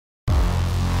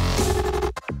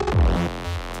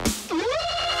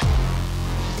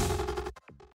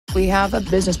We have a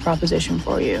business proposition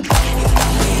for you.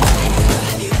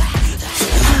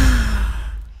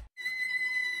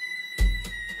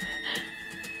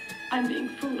 I'm being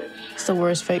foolish. It's the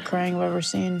worst fake crying I've ever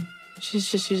seen. She's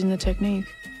just using the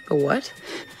technique. A what?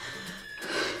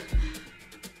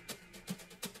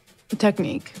 The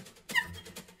technique.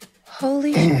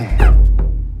 Holy.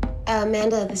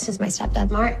 Amanda, this is my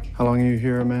stepdad, Mark. How long are you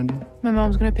here, Amanda? My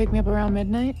mom's gonna pick me up around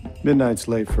midnight. Midnight's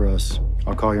late for us.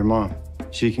 I'll call your mom.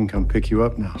 She can come pick you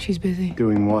up now. She's busy.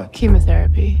 Doing what?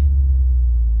 Chemotherapy.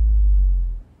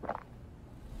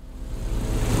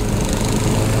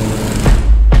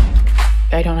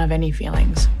 I don't have any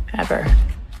feelings, ever.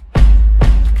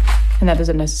 And that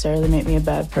doesn't necessarily make me a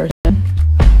bad person.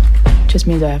 It just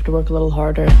means I have to work a little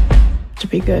harder to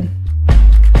be good.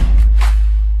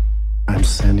 I'm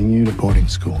sending you to boarding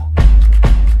school.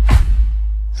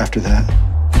 After that,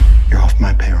 you're off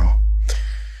my payroll.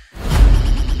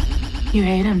 You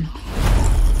hate him.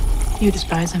 You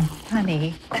despise him.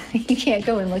 Honey, you can't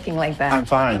go in looking like that. I'm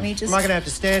fine. Let me just... I'm not gonna have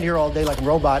to stand here all day like a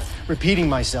robot repeating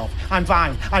myself. I'm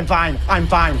fine, I'm fine, I'm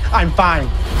fine, I'm fine.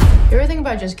 You ever think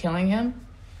about just killing him?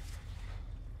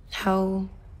 How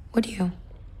would you?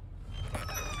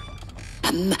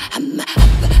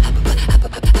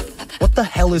 What the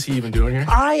hell is he even doing here?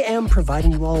 I am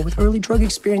providing you all with early drug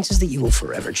experiences that you will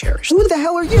forever cherish. Who the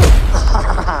hell are you?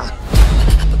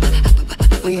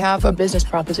 We have a business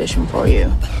proposition for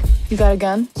you. You got a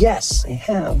gun? Yes, I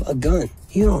have a gun.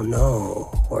 You don't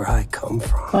know where I come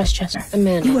from. Westchester.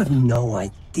 Amanda. You have no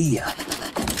idea.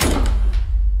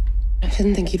 I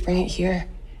didn't think you'd bring it here.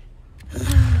 You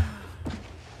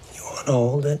want to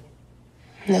hold it?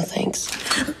 No, thanks.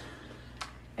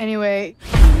 Anyway,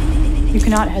 you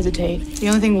cannot hesitate. The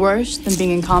only thing worse than being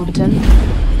incompetent,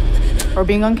 or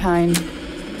being unkind,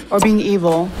 or being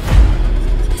evil,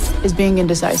 is being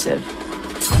indecisive.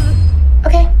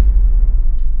 Okay.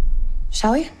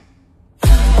 Shall we?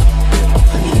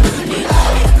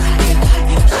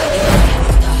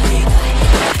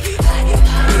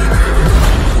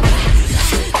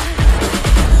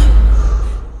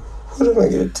 What am I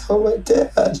gonna tell my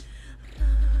dad?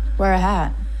 Wear a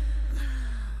hat.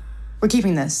 We're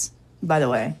keeping this, by the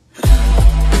way.